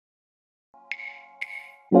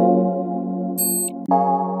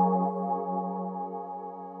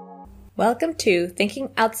Welcome to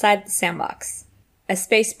Thinking Outside the Sandbox, a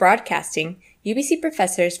space broadcasting UBC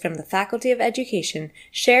professors from the Faculty of Education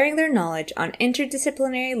sharing their knowledge on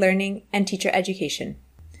interdisciplinary learning and teacher education.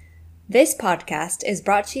 This podcast is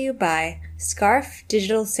brought to you by SCARF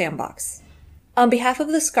Digital Sandbox. On behalf of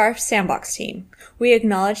the SCARF Sandbox team, we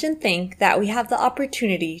acknowledge and thank that we have the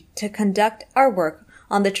opportunity to conduct our work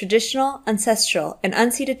on the traditional, ancestral, and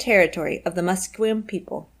unceded territory of the Musqueam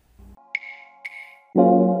people.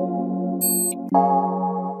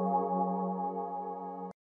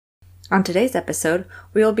 On today's episode,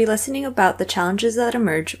 we will be listening about the challenges that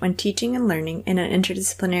emerge when teaching and learning in an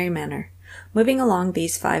interdisciplinary manner, moving along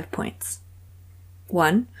these 5 points.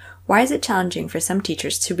 1. Why is it challenging for some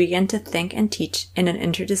teachers to begin to think and teach in an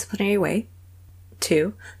interdisciplinary way?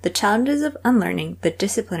 2. The challenges of unlearning the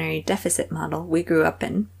disciplinary deficit model we grew up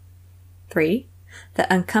in. 3.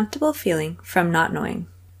 The uncomfortable feeling from not knowing.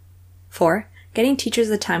 4. Getting teachers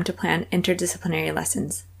the time to plan interdisciplinary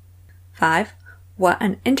lessons. 5. What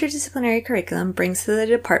an interdisciplinary curriculum brings to the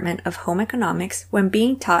Department of Home Economics when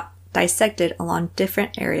being taught dissected along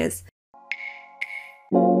different areas.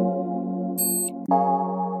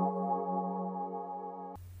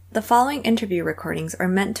 The following interview recordings are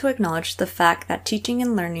meant to acknowledge the fact that teaching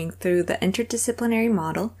and learning through the interdisciplinary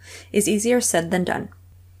model is easier said than done.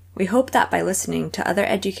 We hope that by listening to other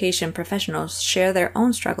education professionals share their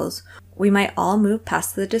own struggles, we might all move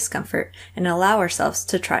past the discomfort and allow ourselves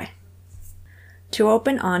to try. To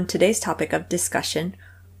open on today's topic of discussion,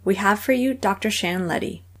 we have for you Dr. Shannon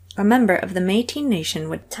Leddy, a member of the Métis Nation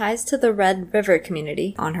with ties to the Red River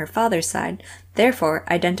community on her father's side, therefore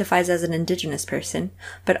identifies as an Indigenous person,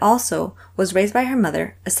 but also was raised by her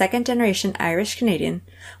mother, a second-generation Irish-Canadian,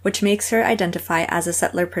 which makes her identify as a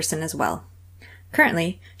settler person as well.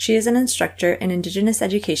 Currently, she is an instructor in Indigenous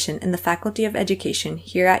education in the Faculty of Education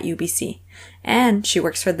here at UBC, and she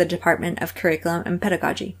works for the Department of Curriculum and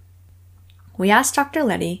Pedagogy. We asked Dr.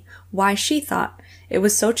 Leddy why she thought it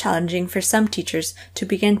was so challenging for some teachers to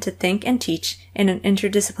begin to think and teach in an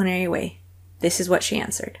interdisciplinary way. This is what she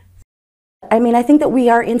answered. I think that we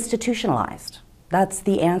are institutionalized. That's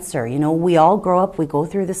the answer. We all grow up, we go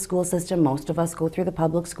through the school system, most of us go through the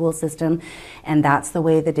public school system, and that's the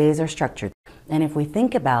way the days are structured. And if we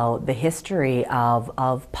think about the history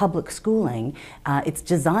of public schooling, it's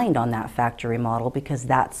designed on that factory model because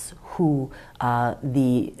that's who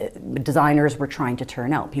the designers were trying to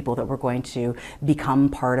turn out, people that were going to become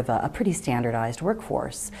part of a pretty standardized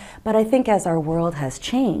workforce. But I think as our world has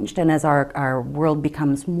changed and as our world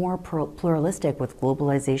becomes more pluralistic with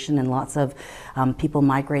globalization and lots of people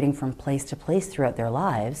migrating from place to place throughout their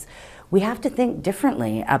lives, we have to think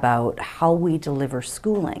differently about how we deliver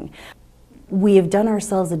schooling. We have done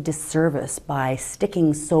ourselves a disservice by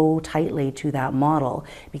sticking so tightly to that model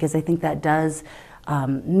because I think that does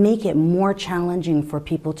make it more challenging for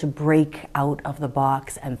people to break out of the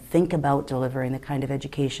box and think about delivering the kind of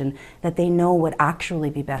education that they know would actually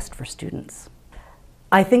be best for students.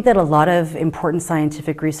 I think that a lot of important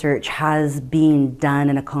scientific research has been done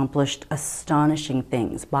and accomplished astonishing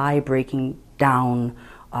things by breaking down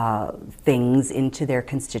things into their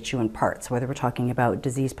constituent parts, whether we're talking about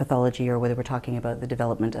disease pathology or whether we're talking about the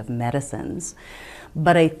development of medicines.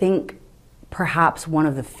 But I think perhaps one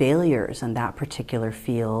of the failures in that particular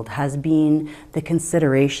field has been the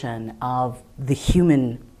consideration of the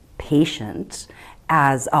human patient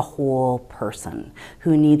as a whole person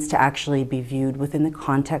who needs to actually be viewed within the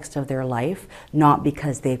context of their life, not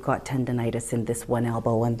because they've got tendonitis in this one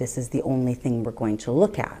elbow and this is the only thing we're going to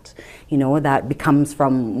look at. That becomes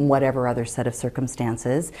from whatever other set of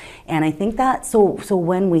circumstances. And I think that, so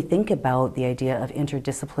when we think about the idea of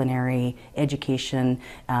interdisciplinary education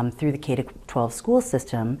through the K-12 school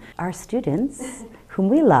system, our students, whom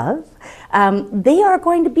we love, they are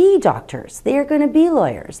going to be doctors, they are going to be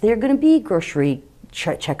lawyers, they are going to be grocery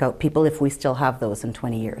checkout people if we still have those in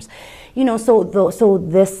 20 years. So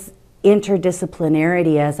this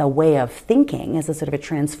interdisciplinarity as a way of thinking, as a sort of a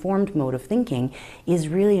transformed mode of thinking, is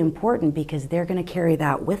really important because they're going to carry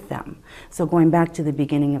that with them. So going back to the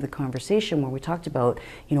beginning of the conversation where we talked about,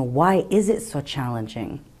 why is it so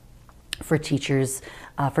challenging for teachers,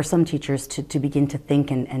 for some teachers to begin to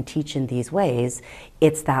think and teach in these ways?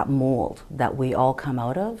 It's that mold that we all come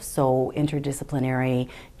out of. So interdisciplinary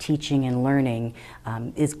teaching and learning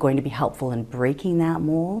is going to be helpful in breaking that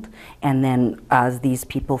mold. And then as these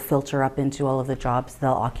people filter up into all of the jobs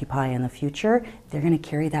they'll occupy in the future, they're going to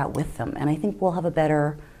carry that with them. And I think we'll have a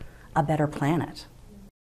better planet.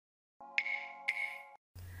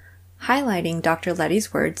 highlighting Dr.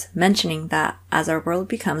 Letty's words, mentioning that as our world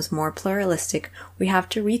becomes more pluralistic, we have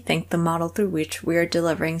to rethink the model through which we are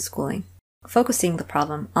delivering schooling, focusing the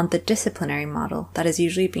problem on the disciplinary model that is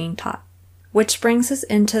usually being taught. Which brings us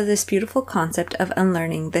into this beautiful concept of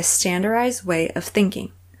unlearning this standardized way of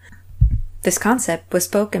thinking. This concept was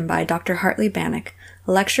spoken by Dr. Hartley Bannock,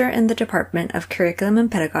 a lecturer in the Department of Curriculum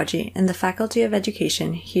and Pedagogy in the Faculty of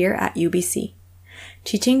Education here at UBC,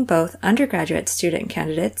 teaching both undergraduate student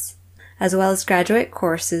candidates as well as graduate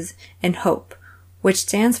courses in HOPE, which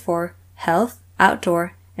stands for Health,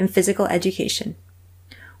 Outdoor, and Physical Education.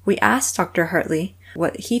 We asked Dr. Hartley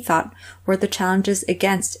what he thought were the challenges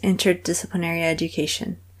against interdisciplinary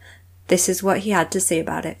education. This is what he had to say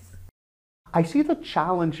about it. I see the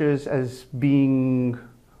challenges as being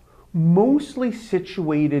mostly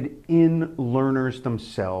situated in learners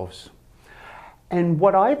themselves. And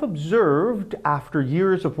what I've observed after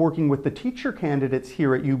years of working with the teacher candidates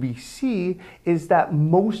here at UBC is that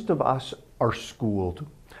most of us are schooled.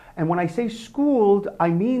 And when I say schooled, I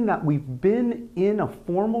mean that we've been in a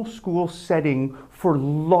formal school setting for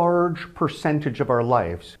large percentage of our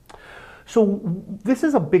lives. So this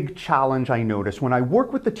is a big challenge I notice. When I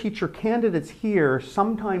work with the teacher candidates here,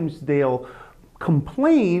 sometimes they'll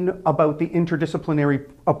complain about the interdisciplinary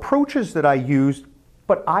approaches that I use,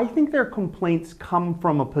 but I think their complaints come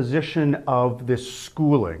from a position of this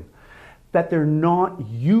schooling, that they're not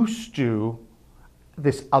used to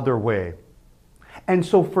this other way. And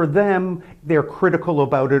so for them, they're critical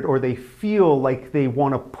about it, or they feel like they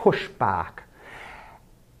want to push back.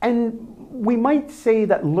 And we might say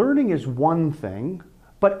that learning is one thing,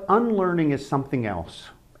 but unlearning is something else.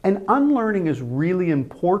 And unlearning is really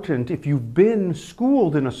important if you've been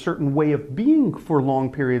schooled in a certain way of being for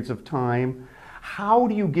long periods of time. How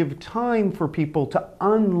do you give time for people to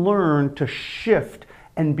unlearn, to shift,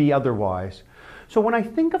 and be otherwise? So when I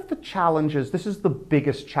think of the challenges, this is the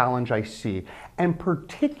biggest challenge I see. And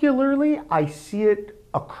particularly, I see it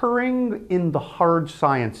occurring in the hard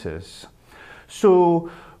sciences. So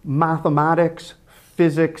mathematics,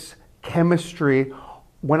 physics, chemistry.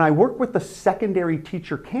 When I work with the secondary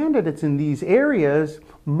teacher candidates in these areas,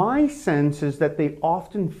 my sense is that they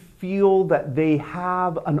often feel that they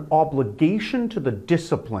have an obligation to the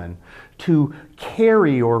discipline to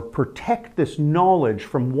carry or protect this knowledge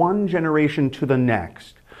from one generation to the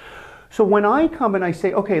next. So when I come and I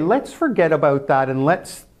say, okay, let's forget about that and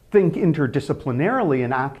let's think interdisciplinarily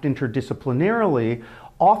and act interdisciplinarily,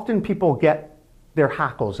 often people get their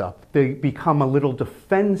hackles up. They become a little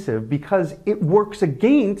defensive because it works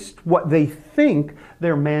against what they think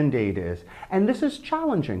their mandate is. And this is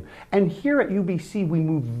challenging. And here at UBC, we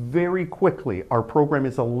move very quickly. Our program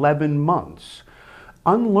is 11 months.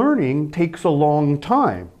 Unlearning takes a long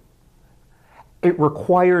time. It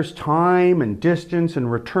requires time and distance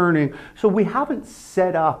and returning. So we haven't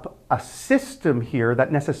set up a system here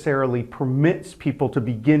that necessarily permits people to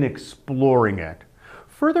begin exploring it.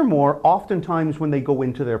 Furthermore, oftentimes when they go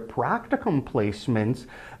into their practicum placements,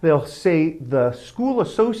 they'll say the school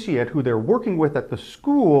associate who they're working with at the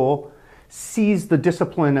school sees the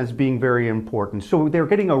discipline as being very important. So they're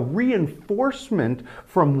getting a reinforcement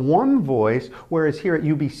from one voice, whereas here at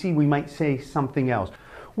UBC we might say something else.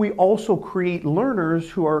 We also create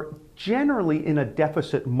learners who are generally in a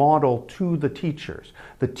deficit model to the teachers.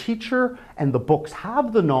 The teacher and the books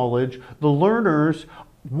have the knowledge, the learners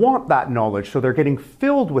want that knowledge, so they're getting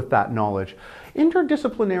filled with that knowledge.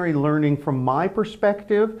 Interdisciplinary learning, from my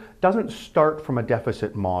perspective, doesn't start from a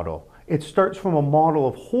deficit model. It starts from a model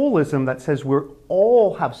of holism that says we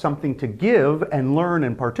all have something to give and learn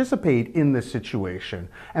and participate in this situation.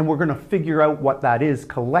 And we're going to figure out what that is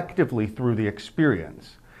collectively through the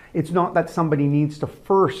experience. It's not that somebody needs to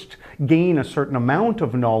first gain a certain amount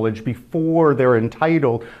of knowledge before they're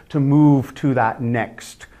entitled to move to that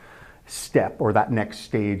next step or that next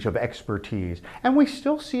stage of expertise. And we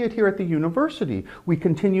still see it here at the university. We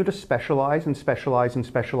continue to specialize and specialize and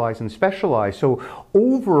specialize and specialize. So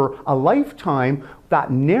over a lifetime,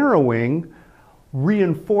 that narrowing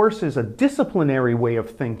reinforces a disciplinary way of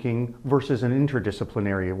thinking versus an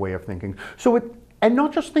interdisciplinary way of thinking. And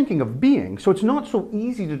not just thinking of being. So it's not so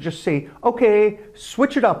easy to just say, okay,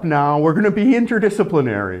 switch it up now, we're going to be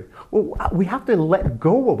interdisciplinary. Well, we have to let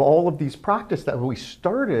go of all of these practices that we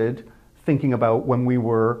started thinking about when we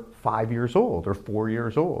were 5 years old or 4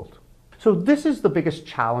 years old. So this is the biggest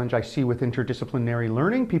challenge I see with interdisciplinary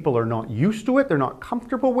learning. People are not used to it, they're not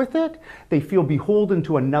comfortable with it, they feel beholden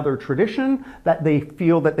to another tradition that they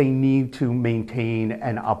feel that they need to maintain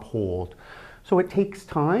and uphold. So it takes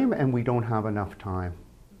time, and we don't have enough time.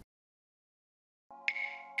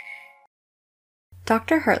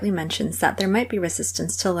 Dr. Hartley mentions that there might be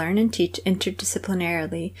resistance to learn and teach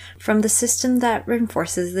interdisciplinarily from the system that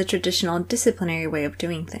reinforces the traditional disciplinary way of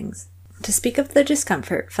doing things. To speak of the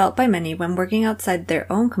discomfort felt by many when working outside their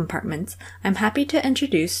own compartments, I'm happy to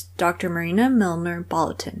introduce Dr. Marina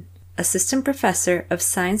Milner-Bolton, Assistant Professor of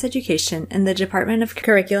Science Education in the Department of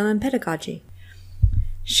Curriculum and Pedagogy.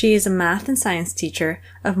 She is a math and science teacher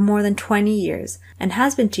of more than 20 years and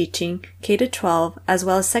has been teaching K-12 as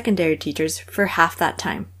well as secondary teachers for half that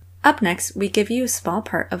time. Up next, we give you a small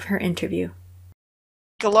part of her interview.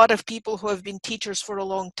 A lot of people who have been teachers for a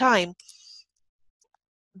long time,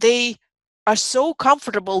 they are so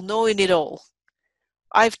comfortable knowing it all.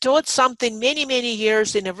 I've taught something many, many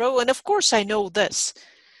years in a row, and of course I know this.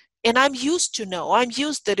 And I'm used to know. I'm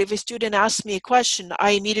used that if a student asks me a question,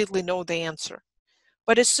 I immediately know the answer.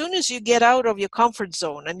 But as soon as you get out of your comfort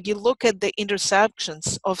zone and you look at the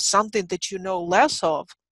intersections of something that you know less of,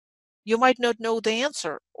 you might not know the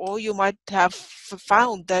answer, or you might have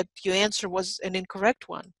found that your answer was an incorrect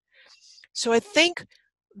one. So I think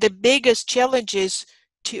the biggest challenge is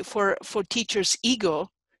for teachers' ego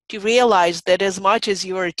to realize that as much as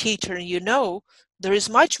you are a teacher and you know, there is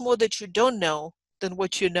much more that you don't know than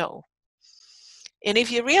what you know. And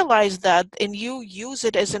if you realize that and you use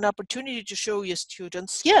it as an opportunity to show your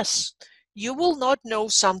students, yes, you will not know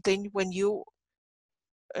something when you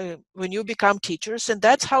become teachers, and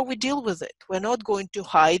that's how we deal with it. We're not going to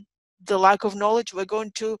hide the lack of knowledge. We're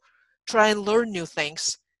going to try and learn new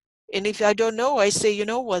things. And if I don't know, I say, you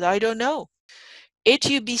know what, I don't know. At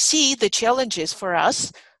UBC, the challenge is for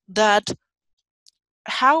us that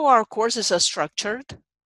how our courses are structured.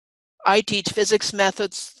 I teach physics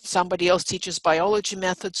methods, somebody else teaches biology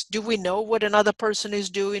methods. Do we know what another person is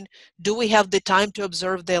doing? Do we have the time to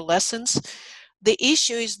observe their lessons? The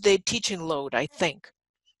issue is the teaching load, I think.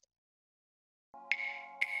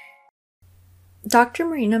 Dr.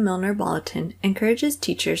 Marina Milner-Bolton encourages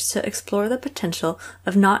teachers to explore the potential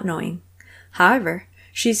of not knowing. However,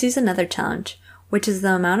 she sees another challenge, which is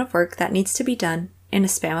the amount of work that needs to be done in a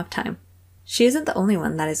span of time. She isn't the only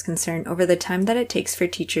one that is concerned over the time that it takes for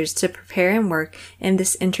teachers to prepare and work in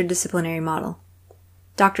this interdisciplinary model.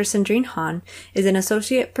 Dr. Sandrine Hahn is an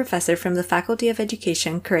associate professor from the Faculty of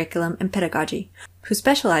Education, Curriculum, and Pedagogy, who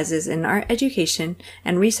specializes in art education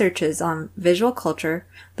and researches on visual culture,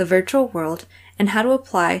 the virtual world, and how to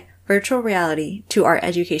apply virtual reality to art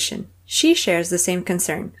education. She shares the same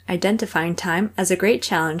concern, identifying time as a great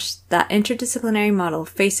challenge that interdisciplinary model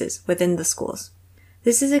faces within the schools.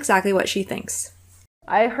 This is exactly what she thinks.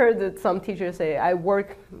 I heard that some teachers say, I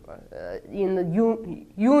work in the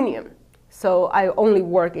union, so I only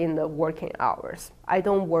work in the working hours. I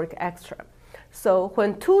don't work extra. So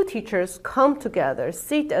when two teachers come together,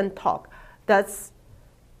 sit and talk, that's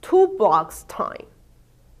 2 blocks time.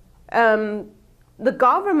 The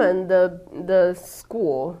government, the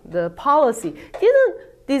school, the policy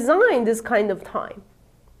didn't design this kind of time.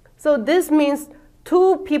 So this means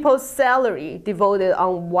 2 people's salary devoted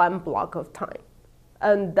on 1 block of time.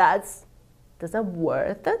 And does that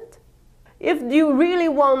worth it? If you really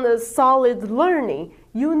want a solid learning,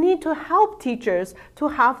 you need to help teachers to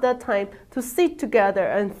have that time to sit together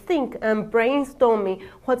and think and brainstorming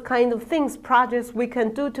what kind of things, projects we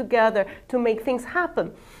can do together to make things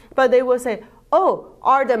happen. But they will say, oh,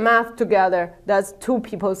 art and math together, that's 2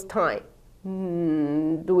 people's time.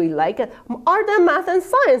 Do we like it? Art and math and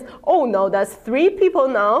science. Oh no, that's 3 people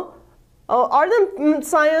now. Oh, art and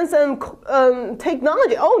science and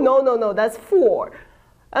technology. Oh no, that's 4.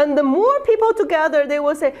 And the more people together, they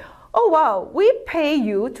will say, oh wow, we pay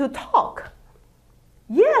you to talk.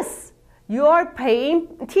 Yes, you are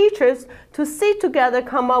paying teachers to sit together,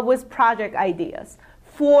 come up with project ideas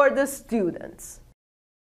for the students.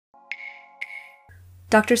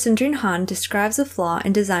 Dr. Sandrine Hahn describes a flaw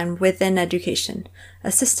in design within education,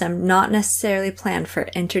 a system not necessarily planned for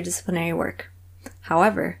interdisciplinary work.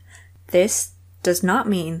 However, this does not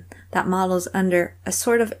mean that models under a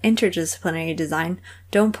sort of interdisciplinary design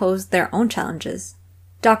don't pose their own challenges.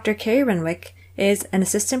 Dr. Carrie Renwick is an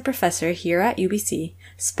assistant professor here at UBC,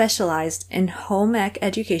 specialized in home ec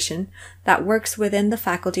education that works within the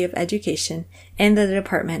Faculty of Education in the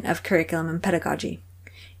Department of Curriculum and Pedagogy.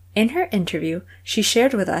 In her interview, she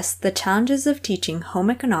shared with us the challenges of teaching home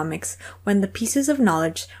economics when the pieces of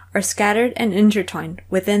knowledge are scattered and intertwined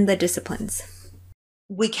within the disciplines.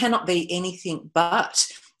 We cannot be anything but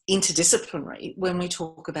interdisciplinary when we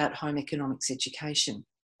talk about home economics education.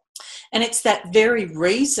 And it's that very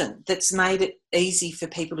reason that's made it easy for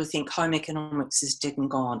people to think home economics is dead and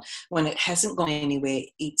gone, when it hasn't gone anywhere.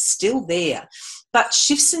 It's still there. But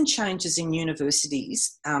shifts and changes in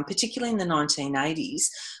universities, particularly in the 1980s,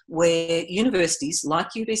 where universities like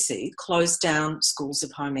UBC closed down schools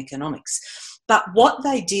of home economics. But what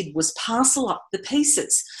they did was parcel up the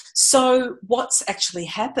pieces. So what's actually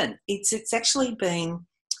happened? It's actually been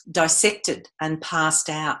dissected and passed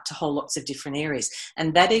out to whole lots of different areas.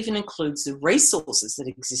 And that even includes the resources that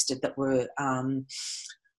existed that were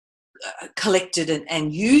collected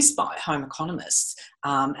and used by home economists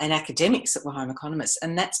and academics that were home economists,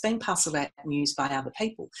 and that's been parcelled out and used by other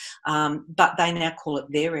people. But they now call it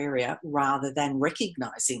their area rather than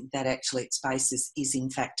recognising that actually its basis is in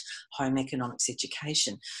fact home economics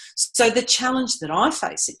education. So the challenge that I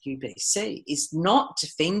face at UBC is not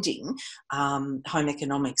defending home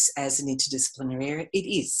economics as an interdisciplinary area. It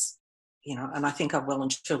is. And I think I've well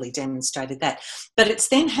and truly demonstrated that. But it's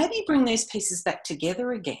then, how do you bring these pieces back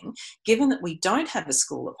together again, given that we don't have a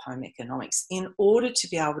school of home economics, in order to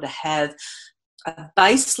be able to have a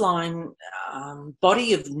baseline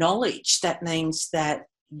body of knowledge? That means that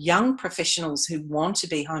young professionals who want to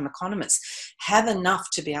be home economists have enough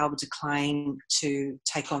to be able to claim to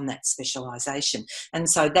take on that specialisation. And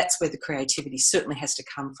so that's where the creativity certainly has to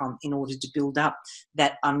come from in order to build up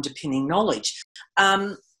that underpinning knowledge.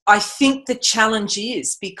 I think the challenge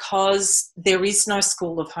is because there is no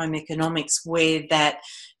school of home economics where that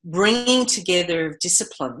bringing together of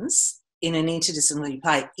disciplines in an interdisciplinary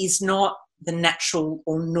play is not the natural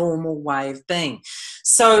or normal way of being.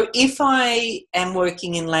 So if I am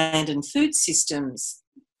working in land and food systems,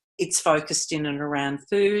 it's focused in and around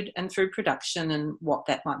food and food production and what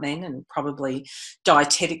that might mean, and probably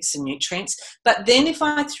dietetics and nutrients. But then if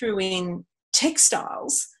I threw in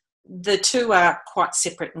textiles, the two are quite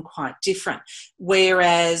separate and quite different.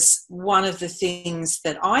 Whereas one of the things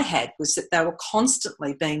that I had was that they were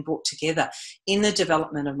constantly being brought together in the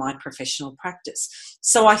development of my professional practice.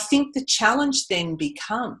 So I think the challenge then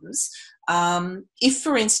becomes, if,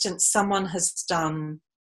 for instance, someone has done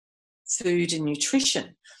food and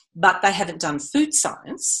nutrition, but they haven't done food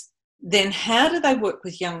science, then how do they work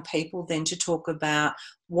with young people then to talk about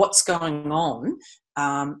what's going on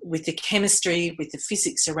with the chemistry, with the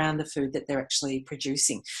physics around the food that they're actually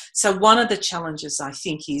producing? So one of the challenges, I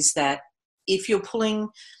think, is that if you're pulling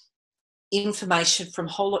information from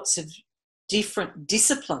whole lots of different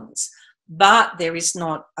disciplines, but there is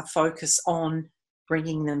not a focus on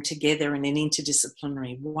bringing them together in an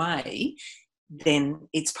interdisciplinary way, then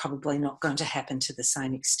it's probably not going to happen to the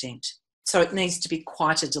same extent. So it needs to be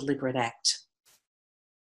quite a deliberate act.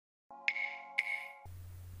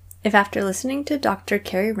 If after listening to Dr.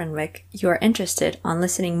 Kerry Renwick, you are interested on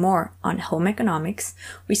listening more on home economics,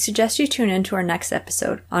 we suggest you tune in to our next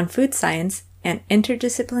episode on food science and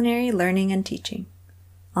interdisciplinary learning and teaching.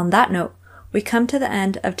 On that note, we come to the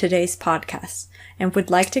end of today's podcast and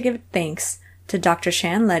would like to give thanks to Dr.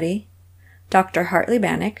 Shan Leddy, Dr. Hartley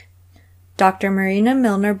Bannock, Dr. Marina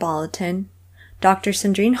Milner-Bolleton, Dr.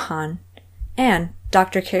 Sandrine Han, and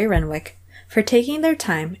Dr. Kerry Renwick for taking their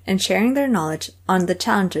time and sharing their knowledge on the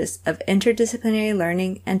challenges of interdisciplinary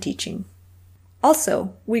learning and teaching.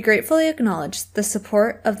 Also, we gratefully acknowledge the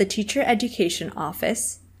support of the Teacher Education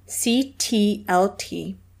Office,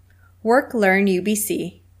 CTLT, Work Learn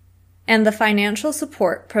UBC, and the financial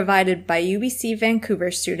support provided by UBC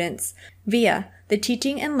Vancouver students via the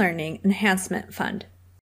Teaching and Learning Enhancement Fund.